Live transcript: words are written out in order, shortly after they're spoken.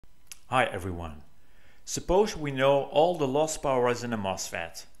Hi everyone. Suppose we know all the loss powers in a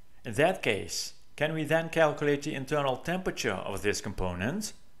MOSFET. In that case, can we then calculate the internal temperature of this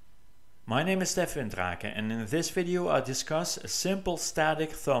component? My name is Stef Windrake, and in this video I discuss a simple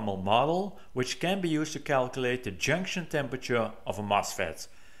static thermal model which can be used to calculate the junction temperature of a MOSFET.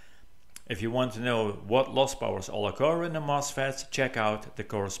 If you want to know what loss powers all occur in a MOSFET, check out the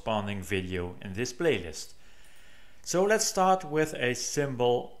corresponding video in this playlist. So let's start with a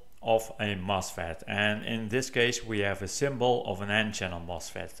symbol of a MOSFET, and in this case we have a symbol of an N-channel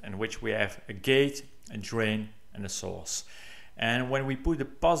MOSFET in which we have a gate, a drain and a source. And when we put a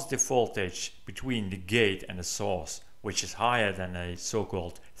positive voltage between the gate and the source, which is higher than a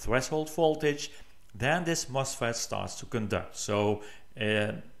so-called threshold voltage, then this MOSFET starts to conduct. So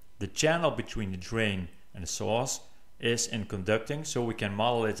the channel between the drain and the source is in conducting, so we can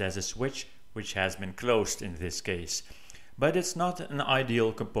model it as a switch which has been closed in this case. But it's not an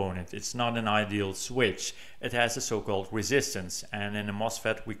ideal component, it's not an ideal switch. It has a so-called resistance, and in a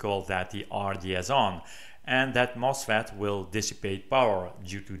MOSFET we call that the RDS on. And that MOSFET will dissipate power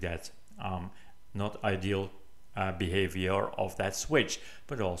due to that not ideal behavior of that switch,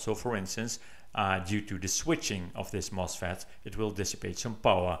 but also, for instance, due to the switching of this MOSFET, it will dissipate some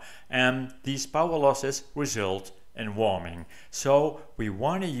power. And these power losses result in warming. So we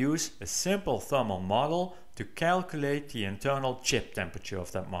want to use a simple thermal model to calculate the internal chip temperature of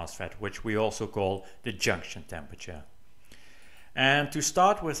that MOSFET, which we also call the junction temperature. And to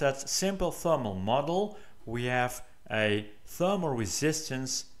start with that simple thermal model, we have a thermal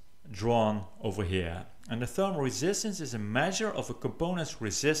resistance drawn over here. And the thermal resistance is a measure of a component's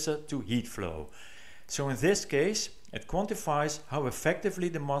resistor to heat flow. So in this case, it quantifies how effectively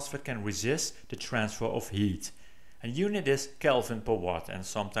the MOSFET can resist the transfer of heat. A unit is Kelvin per watt, and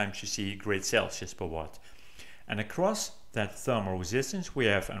sometimes you see grade Celsius per watt. And across that thermal resistance we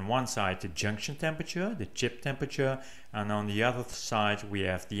have on one side the junction temperature, the chip temperature, and on the other side we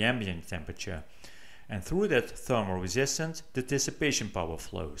have the ambient temperature. And through that thermal resistance the dissipation power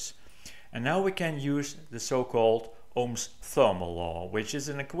flows. And now we can use the so-called Ohm's thermal law, which is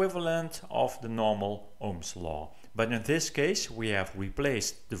an equivalent of the normal Ohm's law. But in this case we have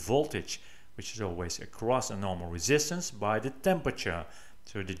replaced the voltage, which is always across a normal resistance, by the temperature,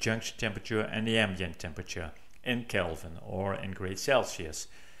 so the junction temperature and the ambient temperature in Kelvin or in grade Celsius.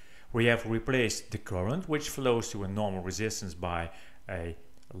 We have replaced the current, which flows to a normal resistance, by a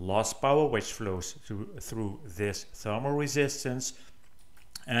loss power which flows through this thermal resistance.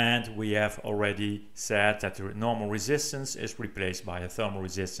 And we have already said that the normal resistance is replaced by a thermal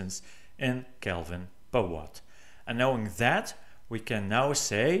resistance in Kelvin per watt. And knowing that, we can now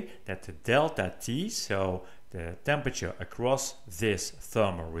say that the delta T, so the temperature across this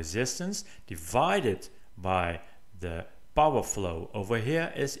thermal resistance divided by the power flow over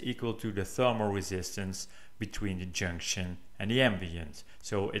here, is equal to the thermal resistance between the junction and the ambient.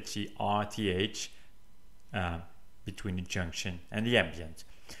 So it's the RTH between the junction and the ambient.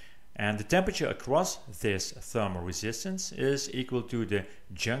 And the temperature across this thermal resistance is equal to the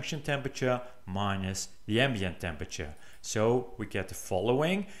junction temperature minus the ambient temperature. So we get the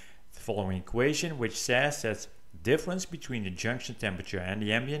following equation, which says that difference between the junction temperature and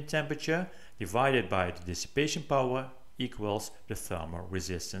the ambient temperature divided by the dissipation power equals the thermal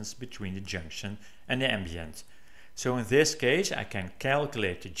resistance between the junction and the ambient. So in this case I can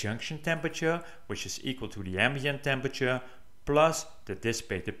calculate the junction temperature, which is equal to the ambient temperature plus the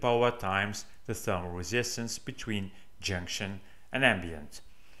dissipated power times the thermal resistance between junction and ambient.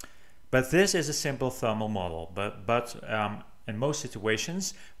 But this is a simple thermal model, but in most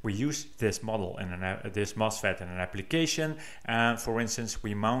situations we use this model in this MOSFET in an application, and for instance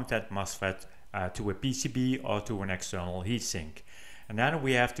we mount that MOSFET to a PCB or to an external heatsink. And then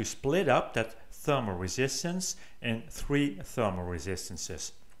we have to split up that thermal resistance in three thermal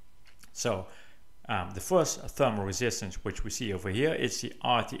resistances. So the first thermal resistance, which we see over here, is the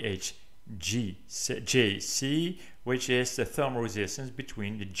RTH-JC, which is the thermal resistance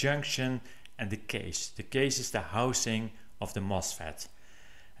between the junction and the case. The case is the housing of the MOSFET.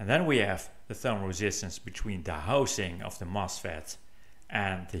 And then we have the thermal resistance between the housing of the MOSFET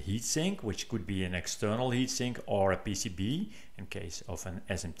and the heatsink, which could be an external heatsink or a PCB in case of an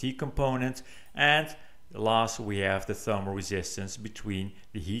SMT component. And last, we have the thermal resistance between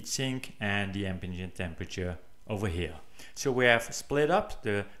the heatsink and the ambient temperature over here. So we have split up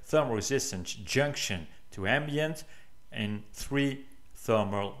the thermal resistance junction to ambient in three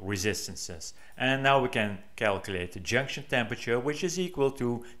thermal resistances. And now we can calculate the junction temperature, which is equal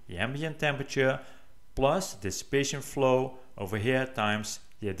to the ambient temperature plus dissipation flow over here times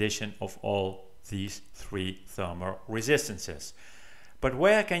the addition of all these three thermal resistances. But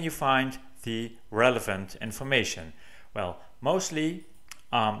where can you find the relevant information? Well, mostly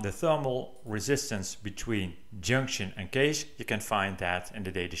the thermal resistance between junction and case, you can find that in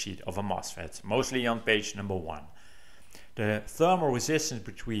the datasheet of a MOSFET, mostly on page number 1. The thermal resistance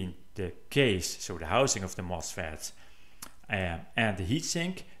between the case, so the housing of the MOSFET, and the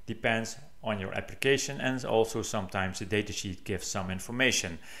heatsink depends on your application, and also sometimes the datasheet gives some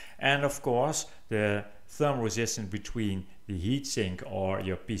information. And of course, the thermal resistance between the heatsink or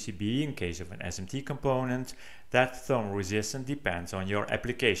your PCB, in case of an SMT component, that thermal resistance depends on your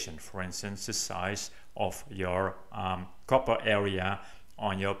application. For instance, the size of your copper area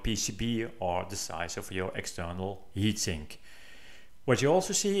on your PCB or the size of your external heatsink. What you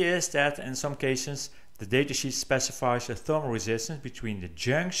also see is that in some cases the datasheet specifies a thermal resistance between the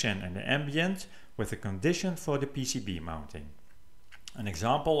junction and the ambient with a condition for the PCB mounting. An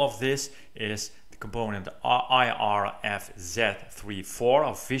example of this is the component IRFZ34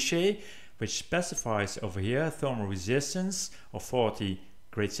 of Vishay, which specifies over here a thermal resistance of 40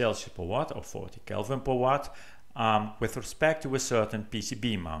 grade Celsius per watt or 40 Kelvin per watt with respect to a certain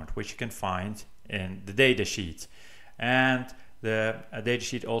PCB mount, which you can find in the datasheet. And the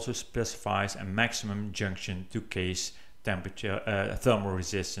datasheet also specifies a maximum junction to case temperature thermal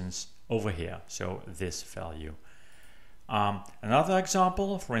resistance over here, so this value. Another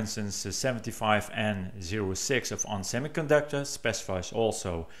example, for instance, the 75N06 of ON Semiconductor specifies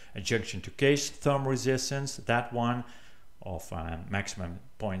also a junction to case thermal resistance, that one of maximum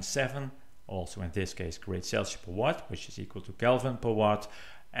 0.7, also in this case grade Celsius per watt, which is equal to Kelvin per watt,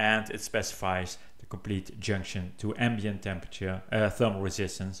 and it specifies the complete junction to ambient temperature thermal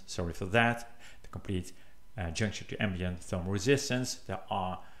resistance, sorry for that, the complete junction to ambient thermal resistance, the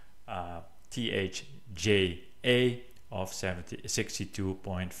THJA of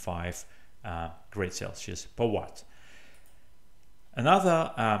 62.5 grade Celsius per watt.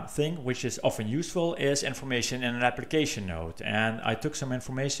 Another thing which is often useful is information in an application note, and I took some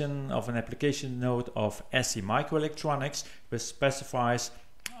information of an application note of ST Microelectronics, which specifies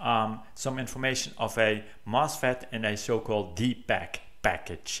some information of a MOSFET in a so-called DPAC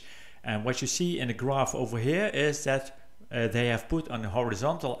package. And what you see in the graph over here is that they have put on the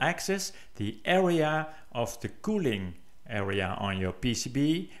horizontal axis the area of the cooling area on your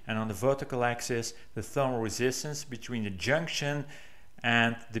PCB, and on the vertical axis the thermal resistance between the junction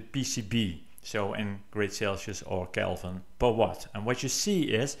and the PCB, so in grade Celsius or Kelvin per watt. And what you see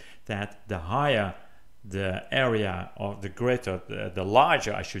is that the higher the area, or the greater, the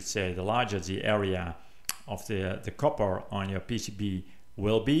larger I should say, the larger the area of the copper on your PCB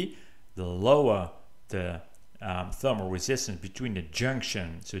will be, the lower the thermal resistance between the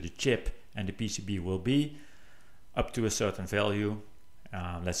junction, so the chip, and the PCB will be, up to a certain value,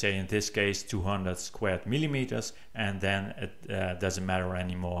 let's say in this case 200 squared millimeters, and then it doesn't matter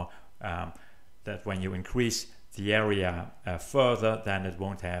anymore that when you increase the area further, then it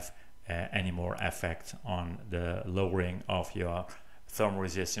won't have any more effect on the lowering of your thermal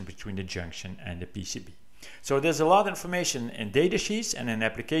resistance between the junction and the PCB. So there's a lot of information in datasheets and in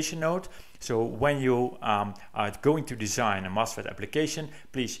application note. So when you are going to design a MOSFET application,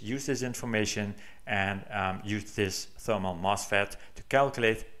 please use this information and use this thermal MOSFET to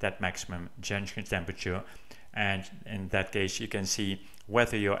calculate that maximum junction temperature. And in that case, you can see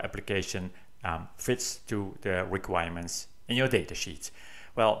whether your application fits to the requirements in your datasheet.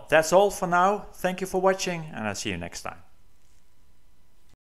 Well, that's all for now. Thank you for watching, and I'll see you next time.